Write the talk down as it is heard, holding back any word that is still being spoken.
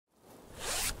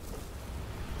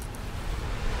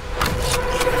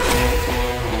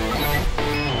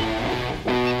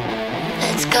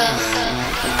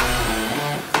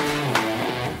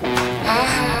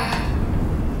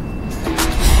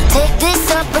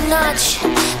a notch.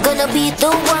 Gonna be the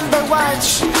one they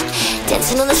watch.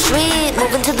 Dancing on the street,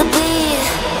 moving to the beat.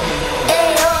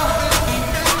 Ayo,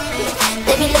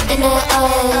 they be looking at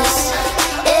us.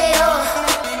 Ayo,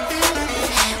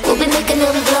 we'll be making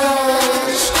them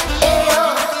blush. Ayo,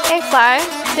 Hey Fly,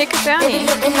 take a they be journey.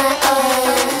 looking at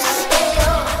us.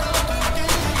 Ayo,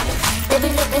 they be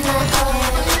looking at us.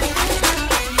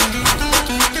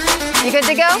 You good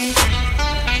to go?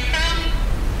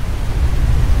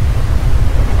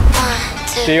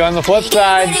 See you on the flip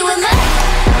side. Get ready with me.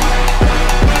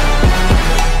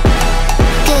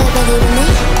 Get ready with me.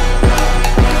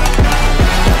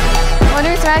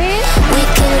 Motors ready? We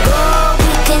can go,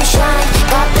 we can shine.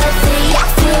 Got that feet,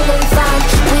 feeling fine.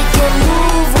 We can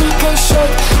move, we can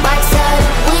shake. Right side,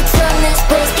 we turn this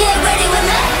place. Get ready with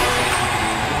me.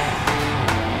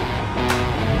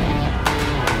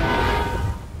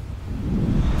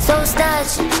 So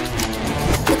snatched,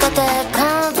 we got that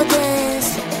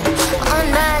confidence,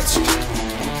 unmatched.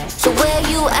 So where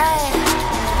you at?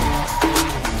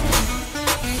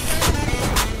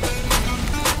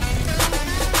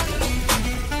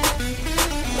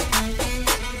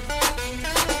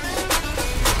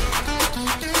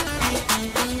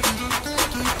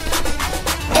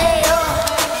 Ayo,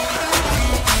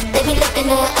 they be looking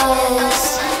at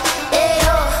us.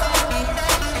 Ayo,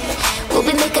 we'll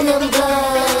be making them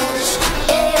blush.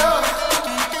 Ayo,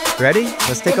 Ready?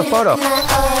 Let's take a photo. looking at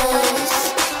us.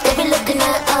 They be looking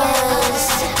at us.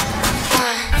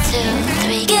 1, 2,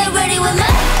 3. Get ready with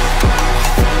me.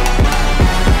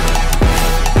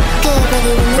 Get ready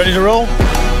with me. Ready to roll?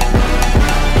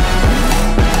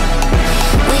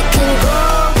 We can go,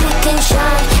 we can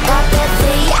shine. Got that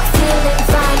feet, feeling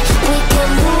fine. We can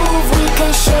move, we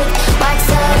can shake. Right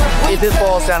side up, we If this turn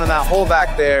falls down in that hole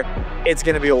back there, it's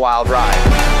gonna be a wild ride.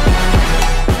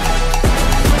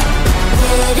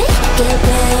 ready, get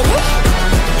ready.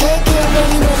 Get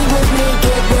ready, ready,